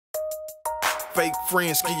Fake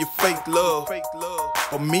friends give you fake love.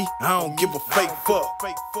 For me, I don't give a fake fuck.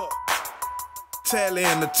 Tally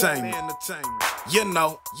Entertainment. You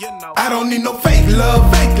know, I don't need no fake love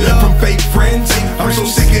from fake friends. I'm so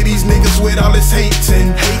sick of these niggas with all this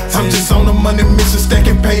hating. I'm just on the money mission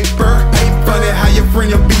stacking paper. Funny how your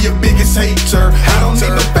friend will be your biggest hater. I don't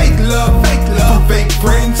need no fake love from fake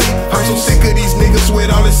friends. I'm so sick of these niggas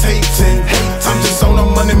with all this hating. I'm just on the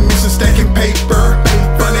money mission stacking paper.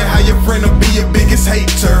 Funny how your friend will be your biggest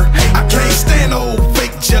hater. I can't stand old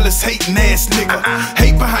fake jealous hating ass nigga.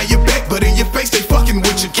 Hate behind your back but in your face they fucking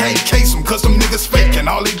with you. Can't case them cause them niggas fake and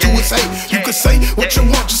all they do is hate. You can say what you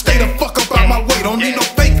want, just stay the fuck up out my way. Don't need no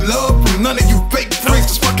fake love from none of you fake friends.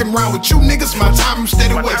 Just fucking around with you niggas, my time I'm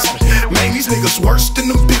steady wasting. Man, these niggas worse than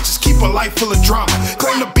them bitches, keep a life full of drama.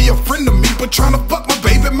 Claim to be a friend of me but tryna fuck my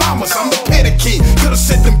baby mamas. I'm the petty king, could've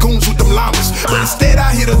sent them goons with them llamas, but instead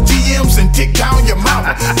I hit her DMs and dick down your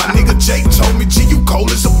mama. My nigga Jake told me, G, you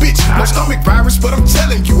cold as a bitch. No stomach virus, but I'm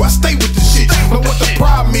telling you, I stay with the shit. But what the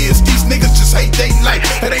problem is, these niggas just hate they life.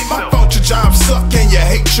 It ain't my fault your job suck and you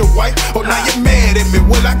hate your wife. Oh, now you're mad at me,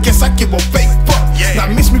 well I guess I give a fake fuck. Now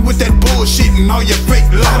miss me with that bullshit and all your fake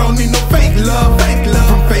love. I don't need no fake love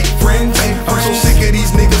from fake friends. I'm so sick of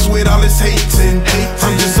these niggas with all this hating.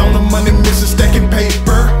 I'm just on the money mission stacking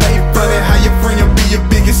paper. Funny how your friend will be your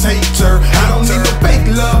biggest hater. I don't need no fake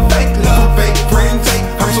love from fake friends.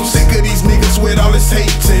 I'm so sick of these niggas with all this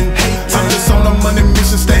hating. I'm just on the money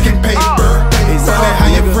mission stacking paper. Funny how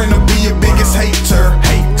your friend will be your biggest hater.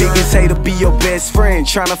 Biggest hater be your best friend.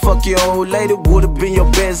 Tryna fuck your old lady would've been your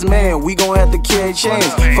best man. We gon' have to carry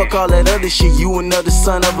chains. Fuck all that other shit, you another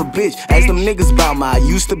son of a bitch. Ask them niggas about my, I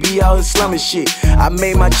used to be out here slumming shit. I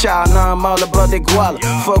made my child, now I'm all about that guala.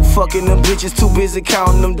 Fuck fucking them bitches, too busy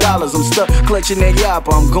counting them dollars. I'm stuck clutching that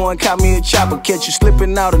yapper, I'm going caught me a chopper. Catch you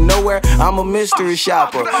slipping out of nowhere, I'm a mystery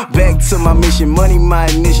shopper. Back to my mission, money my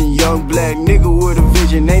ignition. Young black nigga with a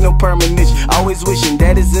vision, ain't no permanence. Always wishing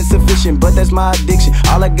that is insufficient, but that's my addiction.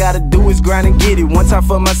 All I gotta do is grind and get it, one time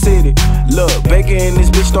for my city. Look, Baker in this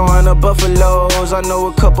bitch throwing up buffaloes. I know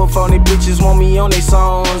a couple phony bitches want me on their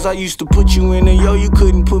songs. I used to put you in a yo, you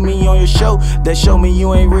couldn't put me on your show. That show me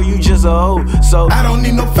you ain't real, you just a hoe. So I don't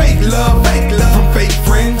need no fake love from fake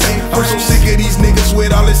friends. I'm so sick of these niggas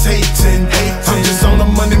with all this hating. I'm just on the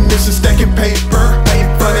money mission stacking paper.